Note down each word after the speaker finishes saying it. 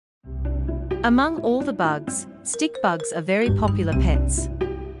Among all the bugs, stick bugs are very popular pets.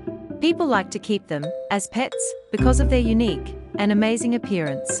 People like to keep them as pets because of their unique and amazing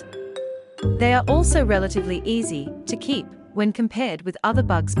appearance. They are also relatively easy to keep when compared with other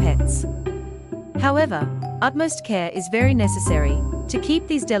bugs' pets. However, utmost care is very necessary to keep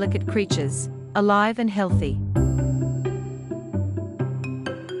these delicate creatures alive and healthy.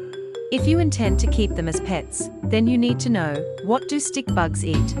 If you intend to keep them as pets, then you need to know what do stick bugs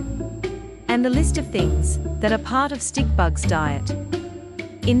eat, and the list of things that are part of stick bugs' diet.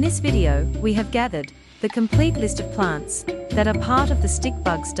 In this video, we have gathered the complete list of plants that are part of the stick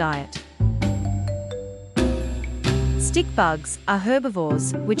bugs' diet. Stick bugs are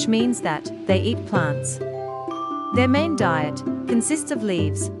herbivores, which means that they eat plants. Their main diet consists of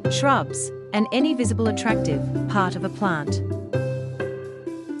leaves, shrubs, and any visible attractive part of a plant.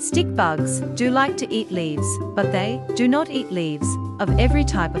 Stick bugs do like to eat leaves, but they do not eat leaves of every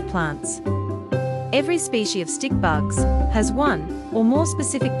type of plants. Every species of stick bugs has one or more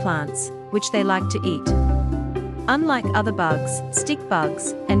specific plants which they like to eat. Unlike other bugs, stick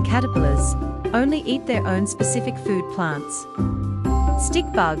bugs and caterpillars only eat their own specific food plants. Stick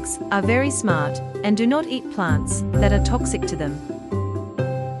bugs are very smart and do not eat plants that are toxic to them.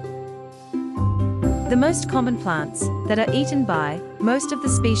 The most common plants that are eaten by most of the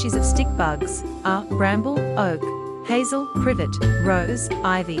species of stick bugs are bramble, oak, hazel, privet, rose,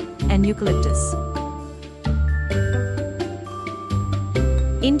 ivy, and eucalyptus.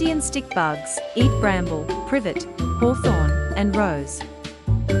 Indian stick bugs eat bramble, privet, hawthorn, and rose.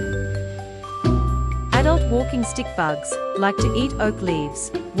 Adult walking stick bugs like to eat oak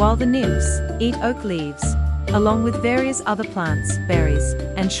leaves, while the nymphs eat oak leaves, along with various other plants, berries,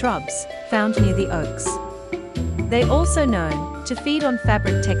 and shrubs found near the oaks. They are also known to feed on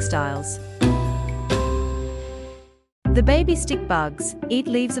fabric textiles. The baby stick bugs eat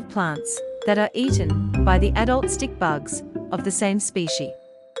leaves of plants that are eaten by the adult stick bugs of the same species.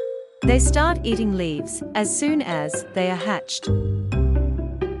 They start eating leaves as soon as they are hatched.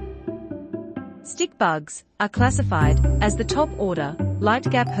 Stick bugs are classified as the top order, light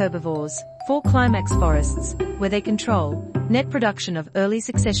gap herbivores for climax forests, where they control net production of early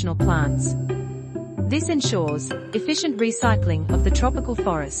successional plants. This ensures efficient recycling of the tropical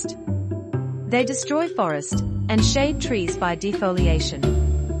forest. They destroy forest and shade trees by defoliation.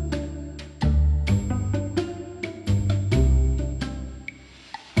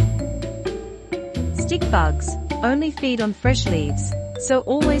 Stick bugs only feed on fresh leaves, so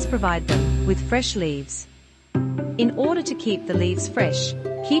always provide them with fresh leaves. In order to keep the leaves fresh,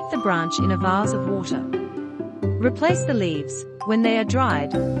 keep the branch in a vase of water. Replace the leaves when they are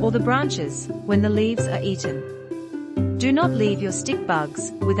dried, or the branches when the leaves are eaten. Do not leave your stick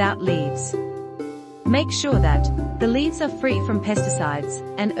bugs without leaves. Make sure that the leaves are free from pesticides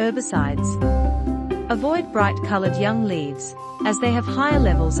and herbicides. Avoid bright-colored young leaves, as they have higher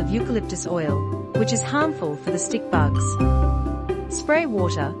levels of eucalyptus oil, which is harmful for the stick bugs. Spray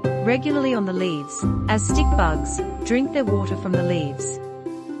water regularly on the leaves, as stick bugs drink their water from the leaves.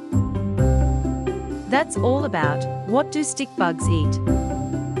 That's all about what do stick bugs eat.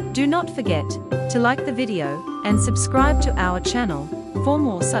 Do not forget to like the video and subscribe to our channel for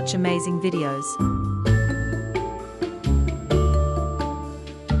more such amazing videos.